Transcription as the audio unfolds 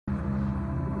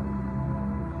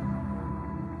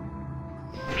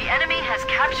has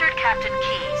captured Captain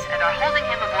Keyes and are holding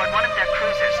him aboard one of their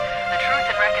cruisers, the Truth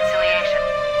and Reconciliation.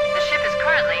 The ship is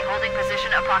currently holding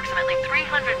position approximately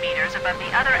 300 meters above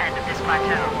the other end of this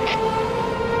plateau.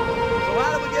 So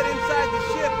how do we get inside the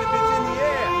ship if it's in the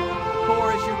air? The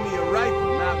Corps issued me a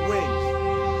rifle, not wings.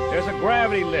 There's a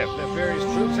gravity lift that ferries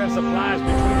troops and supplies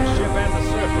between the ship and the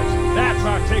surface. That's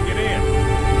our ticket in.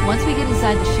 Once we get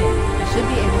inside the ship, we should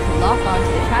be able to lock onto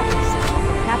the tracking system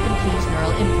for Captain Keyes'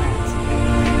 neural implants.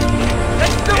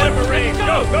 Let's do it, Marines!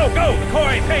 Go, go, go! The Corps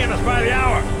ain't paying us by the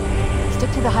hour!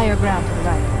 Stick to the higher ground to the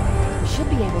right. We should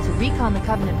be able to recon the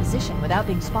Covenant position without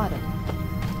being spotted.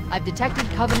 I've detected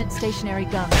Covenant stationary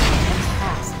guns on the next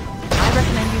pass. I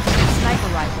recommend using your sniper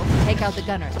rifle to take out the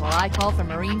gunners while I call for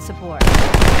Marine support.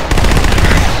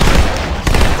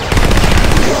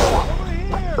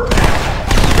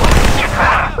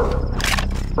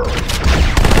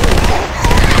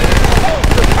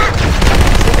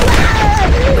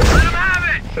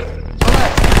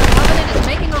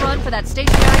 That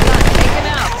stationary gun, take him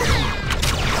out!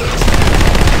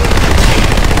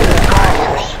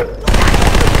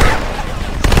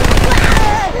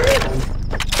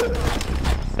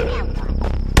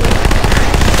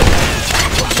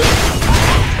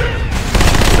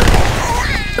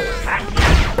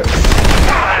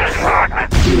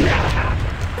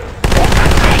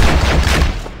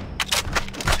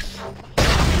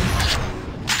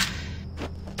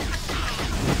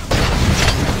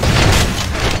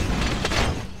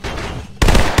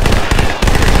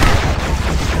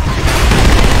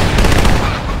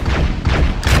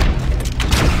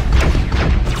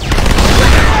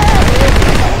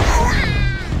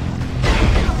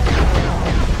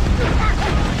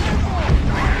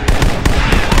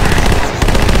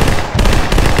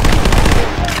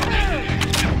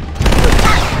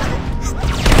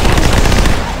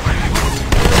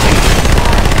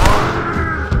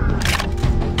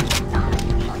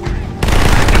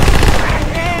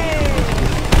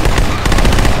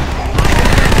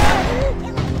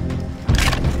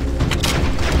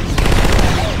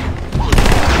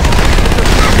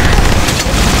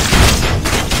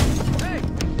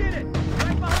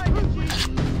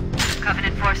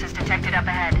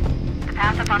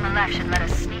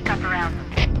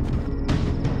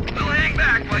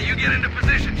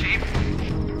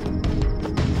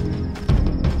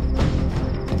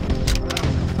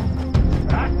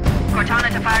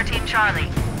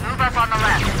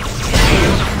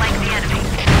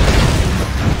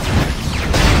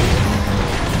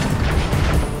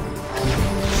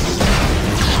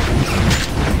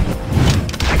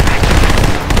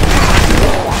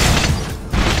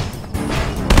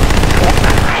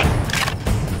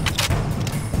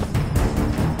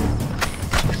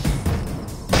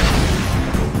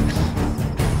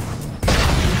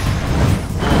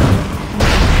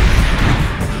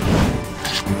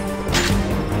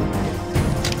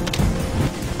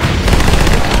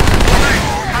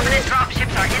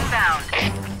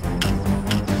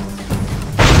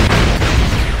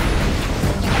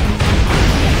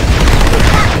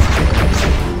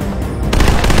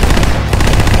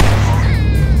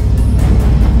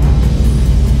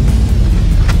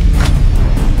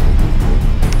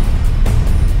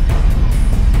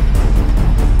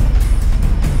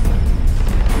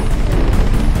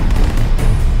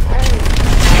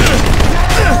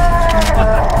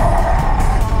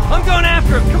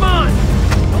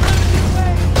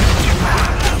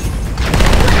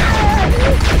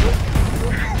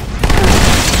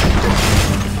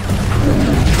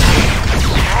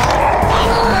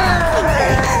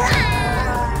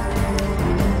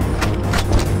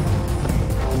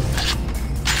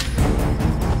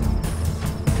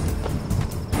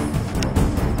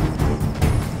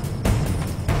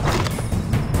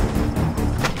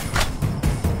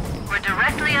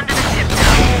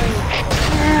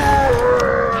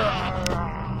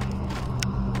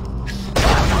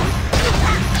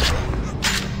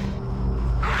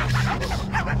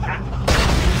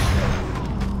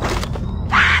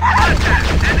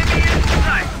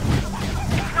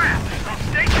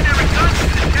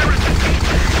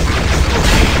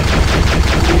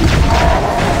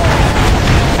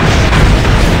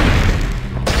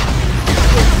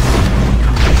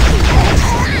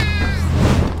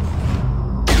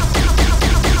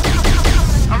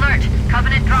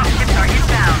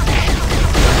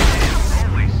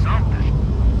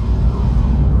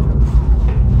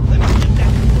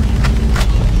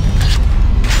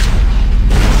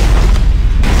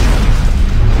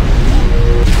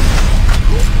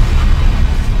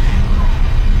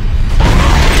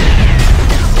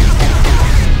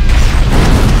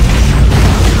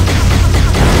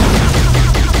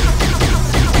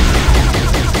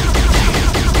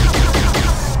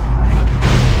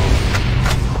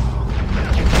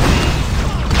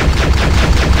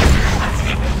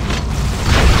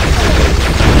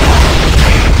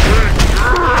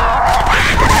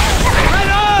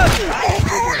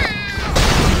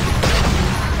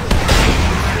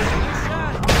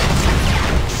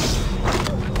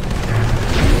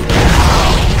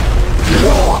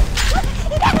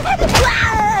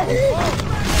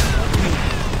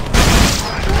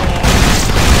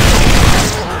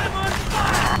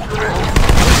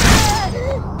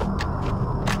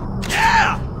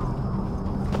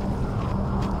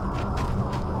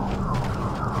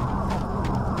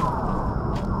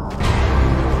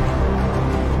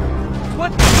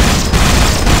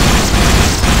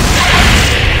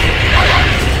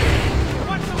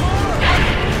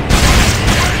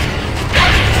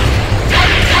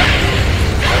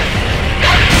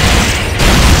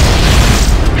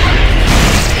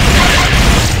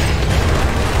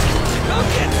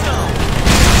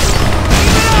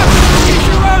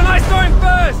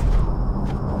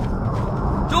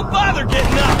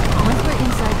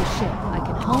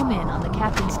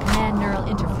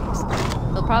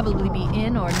 probably be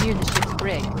in or near the ship's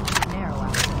brig. Narrow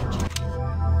our search.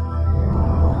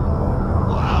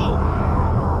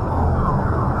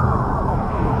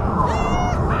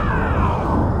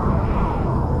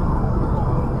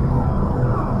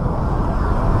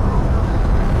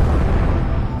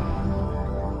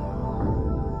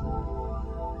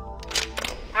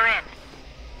 We're in.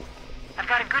 I've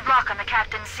got a good lock on the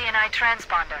captain's CNI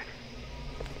transponder.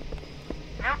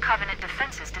 No Covenant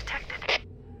defenses detected.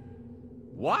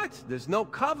 What? There's no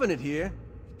Covenant here.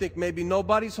 Think maybe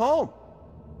nobody's home.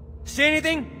 See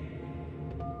anything?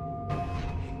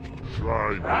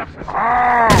 Contact!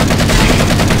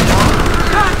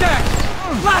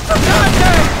 Lots of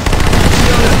contact!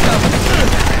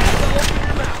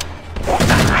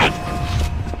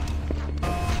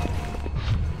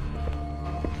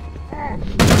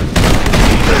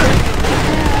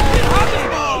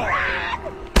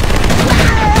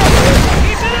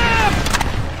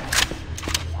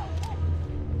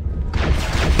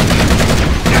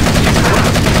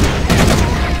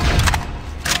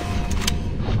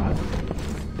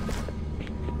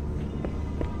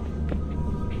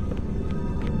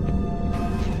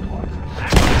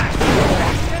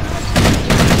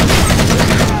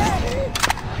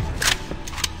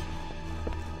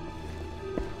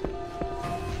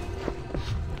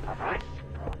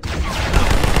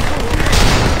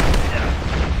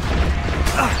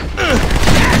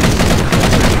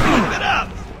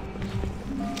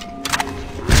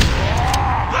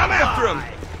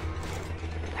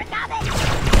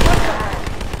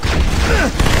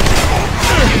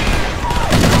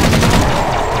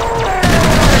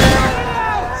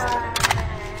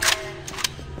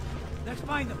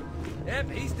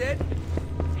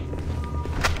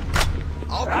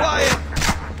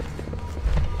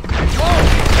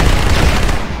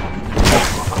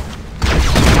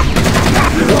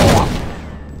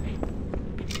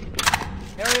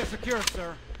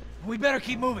 We better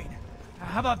keep moving.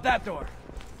 How about that door?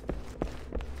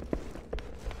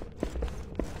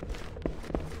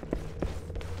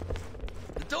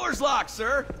 The door's locked,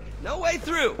 sir. No way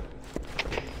through.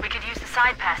 We could use the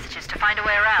side passages to find a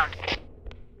way around.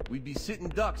 We'd be sitting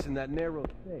ducks in that narrow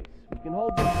space. We can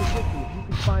hold this position if you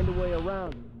can find a way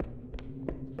around.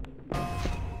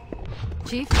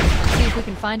 Chief, let's see if we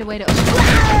can find a way to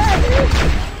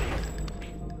open.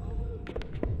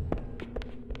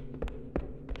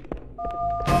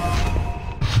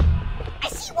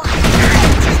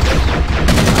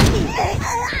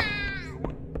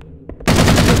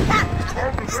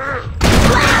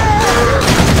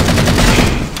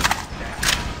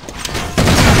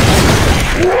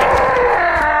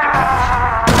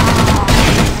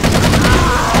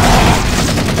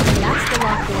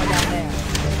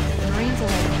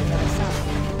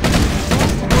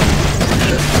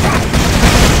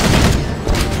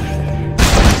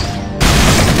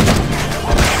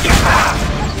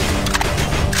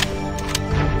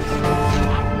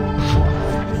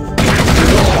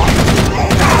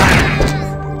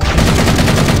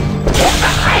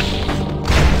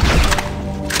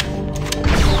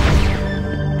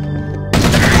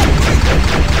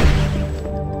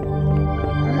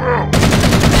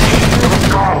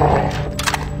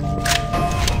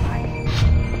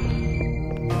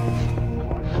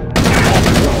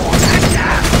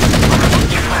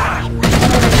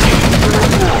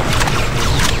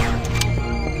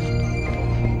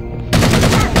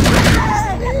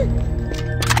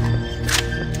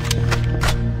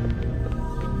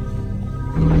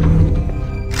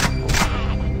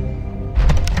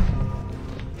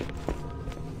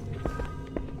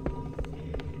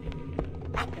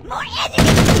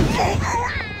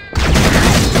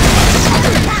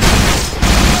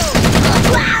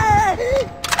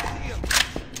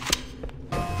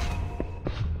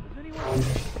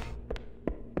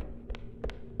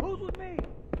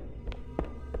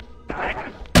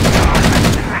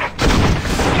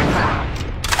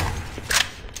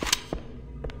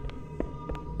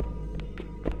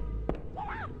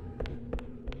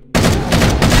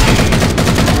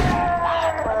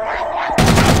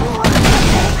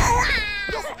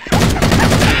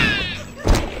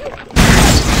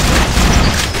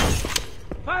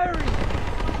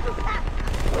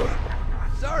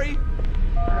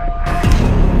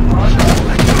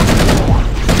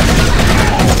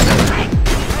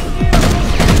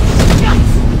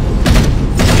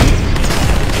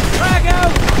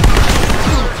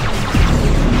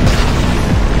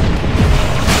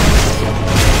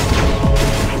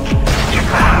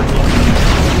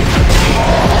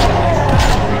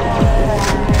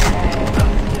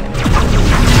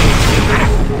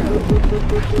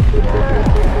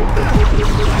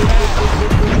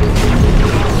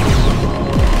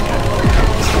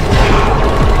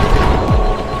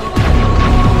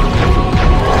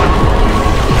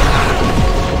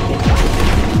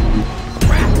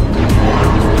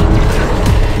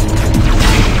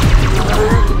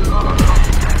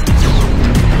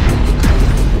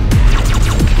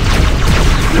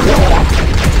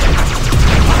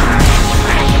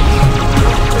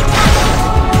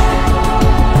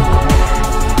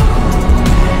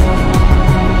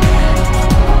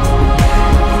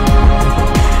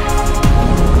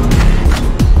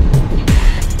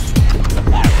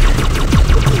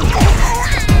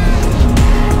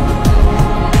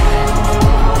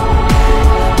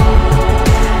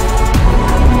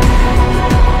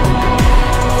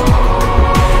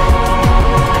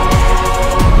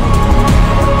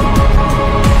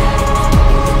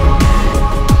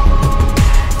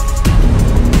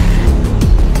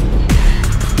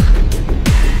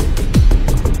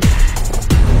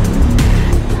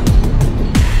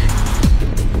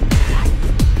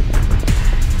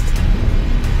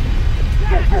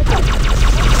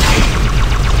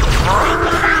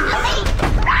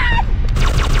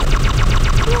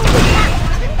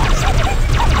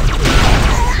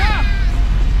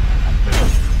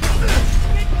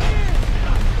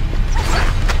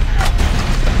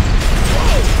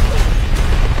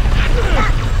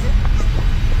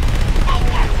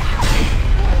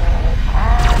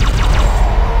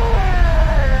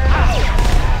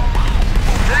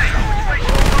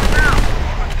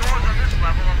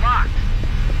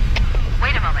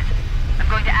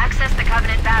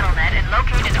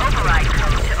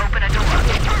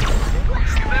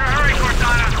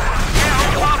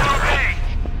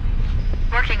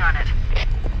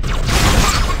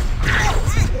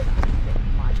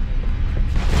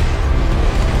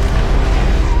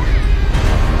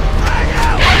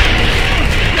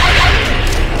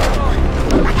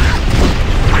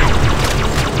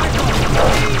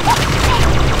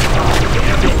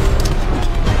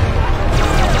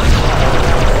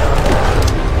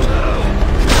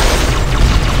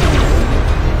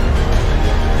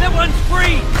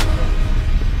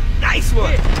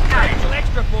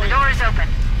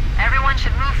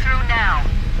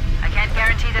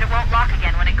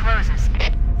 closes.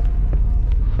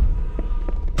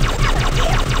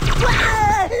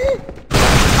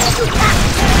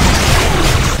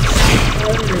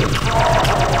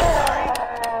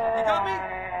 You got me?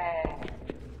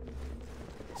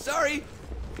 Sorry.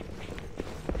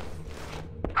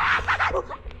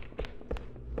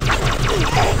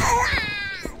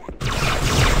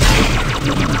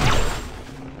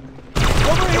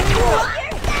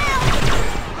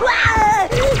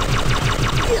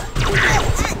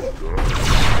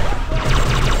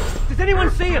 Does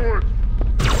anyone see him?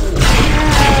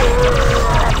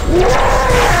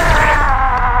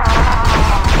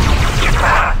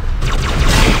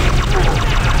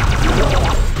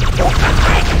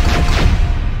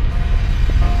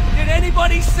 Did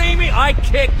anybody see me? I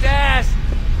kicked ass.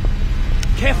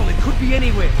 Careful, it could be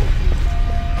anywhere.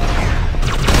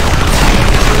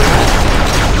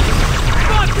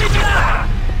 Come on, keep it up!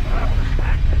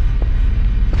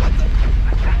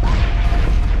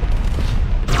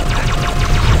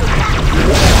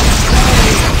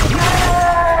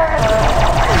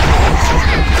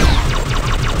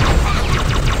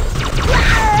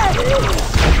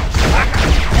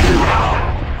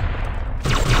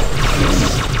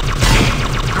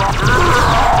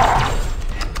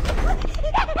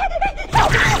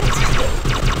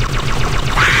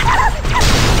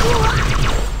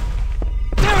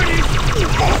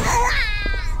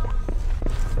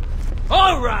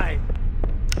 All right.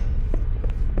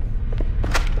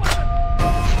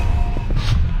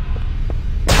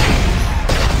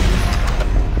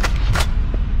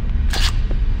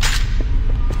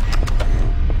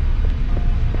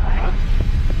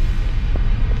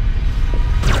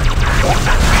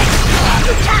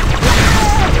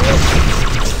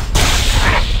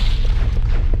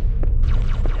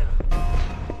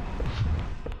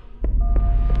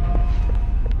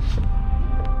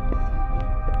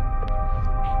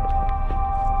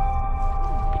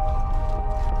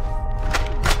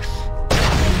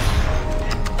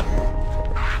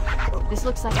 This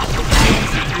looks like a Captain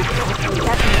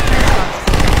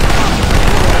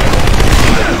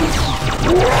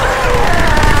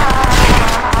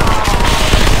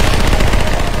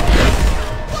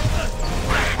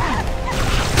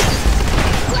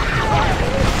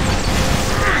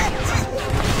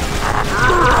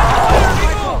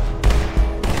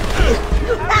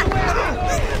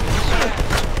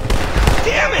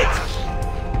Damn it!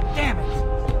 Damn it!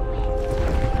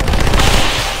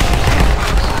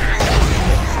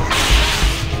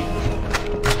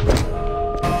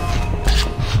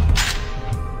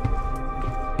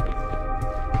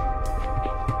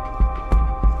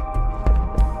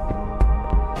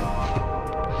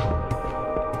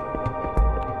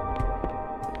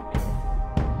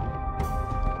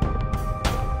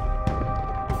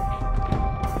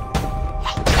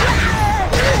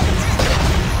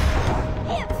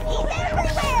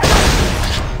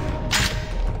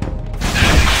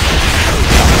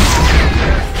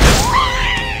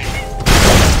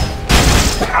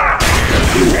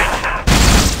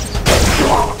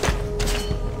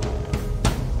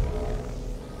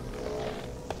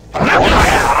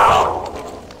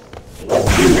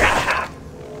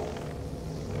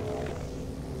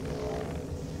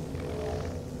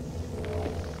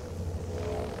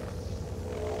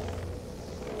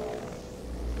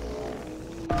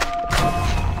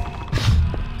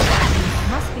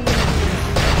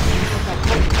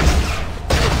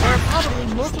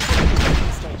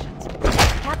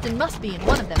 Must be in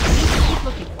one of them. We need to keep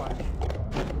looking for him.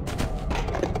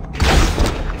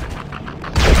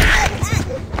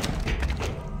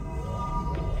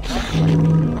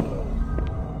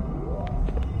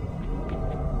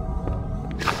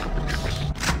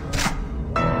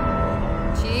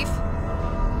 Chief?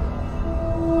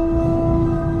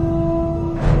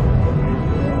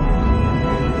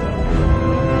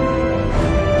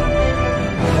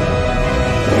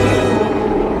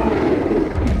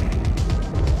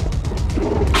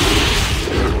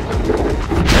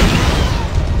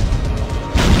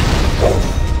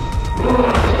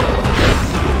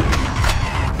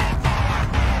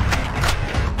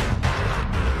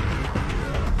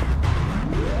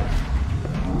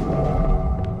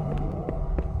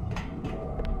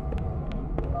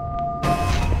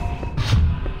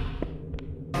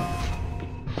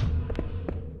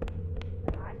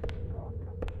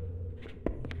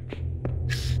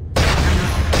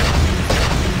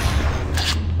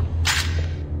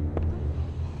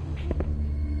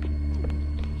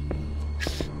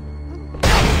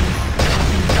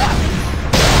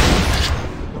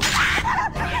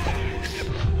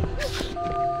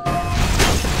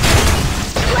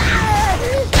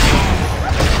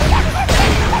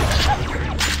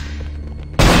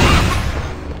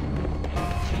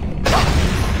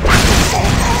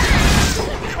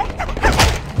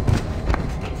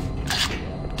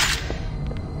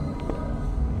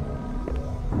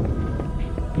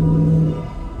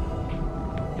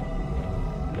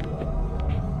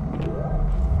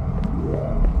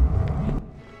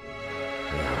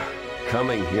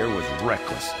 Coming here was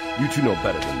reckless. You two know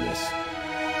better than this.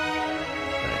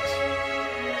 Thanks.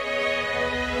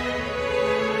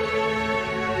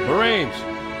 Marines,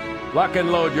 lock and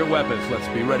load your weapons. Let's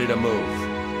be ready to move.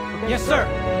 Yes, sir.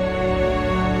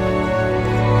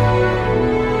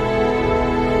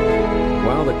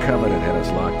 While the Covenant had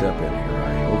us locked up in here,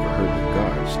 I overheard the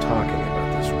guards talking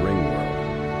about this ring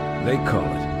world. They call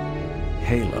it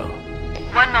Halo.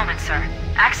 1 moment, sir.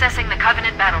 Accessing the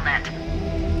Covenant BattleNet.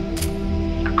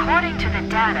 According to the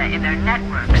data in their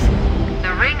networks,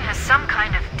 the ring has some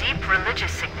kind of deep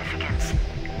religious significance.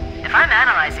 If I'm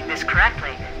analyzing this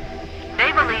correctly,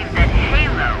 they believe that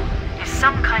Halo is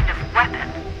some kind of weapon,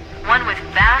 one with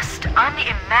vast,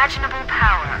 unimaginable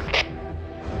power.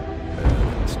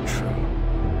 That's true.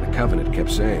 The Covenant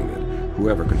kept saying that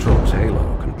whoever controls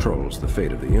Halo controls the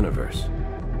fate of the universe.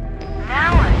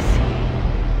 Now I see.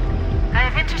 I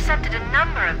have intercepted a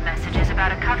number of messages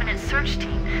about a Covenant search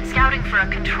team scouting for a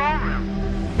control room.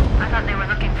 I thought they were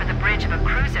looking for the bridge of a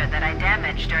cruiser that I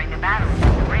damaged during the battle with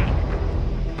the ring.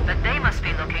 But they must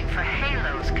be looking for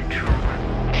Halo's control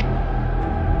room.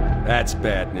 That's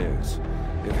bad news.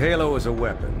 If Halo is a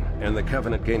weapon, and the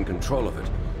Covenant gain control of it,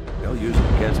 they'll use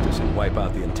it against us and wipe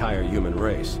out the entire human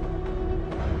race.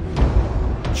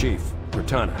 Chief,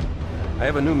 Cortana, I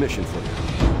have a new mission for you.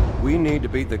 We need to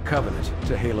beat the Covenant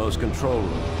to Halo's control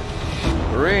room.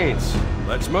 Marines,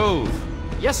 let's move!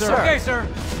 Yes, sir. Okay, sir.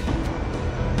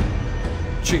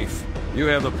 Chief, you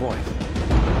have the point.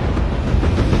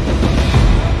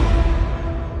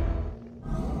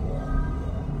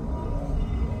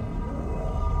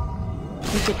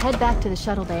 We should head back to the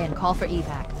shuttle bay and call for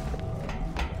evac.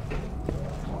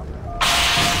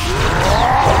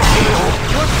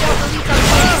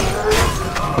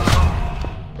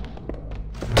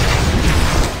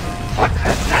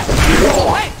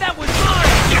 Wait, that was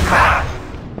mine!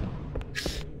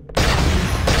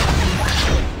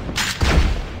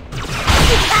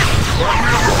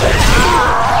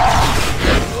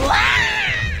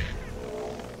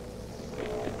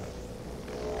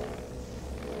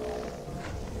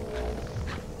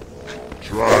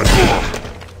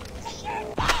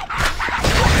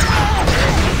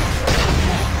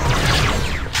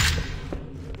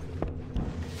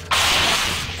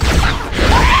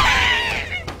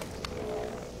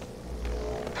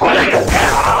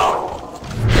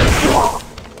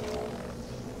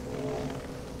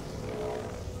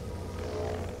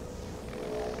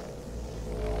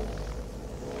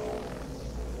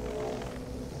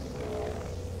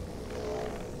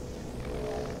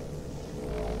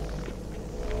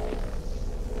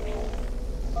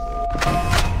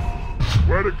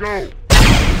 Where to go?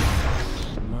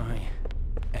 My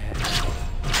ass.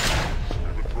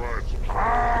 Never tried some.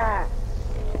 Ah!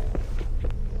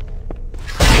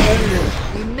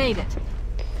 We made it.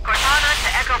 Cortana to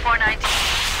Echo 419.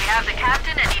 We have the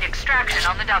captain and need extraction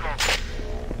on the double.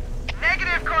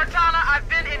 Negative, Cortana. I've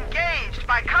been engaged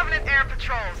by Covenant air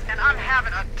patrols, and I'm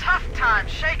having a tough time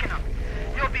shaking them.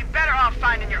 You'll be better off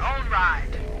finding your own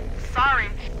ride. Sorry.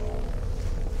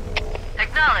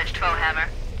 Acknowledged, Foehammer.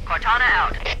 Cortana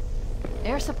out.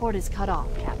 Air support is cut off,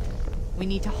 Captain. We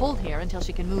need to hold here until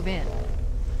she can move in.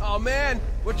 Oh man,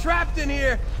 we're trapped in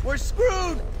here! We're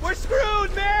screwed! We're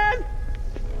screwed, man!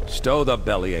 Stow the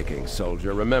belly aching,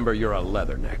 soldier. Remember, you're a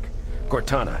leatherneck.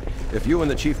 Cortana, if you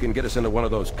and the Chief can get us into one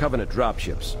of those Covenant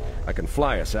dropships, I can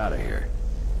fly us out of here.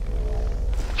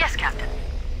 Yes, Captain.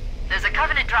 There's a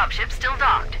Covenant dropship still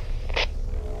docked.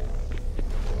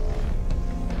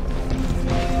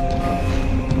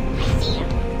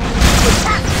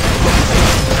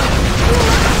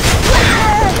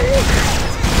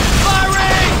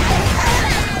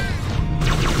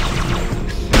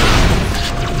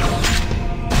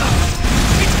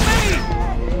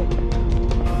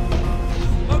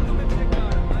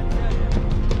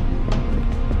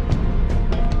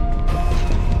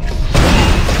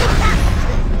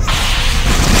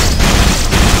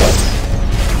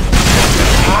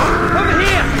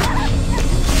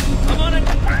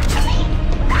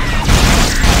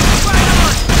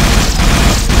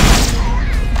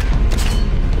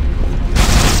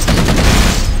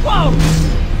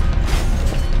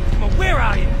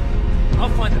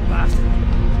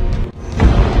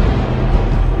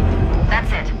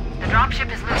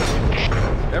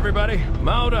 Everybody,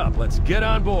 mount up. Let's get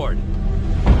on board.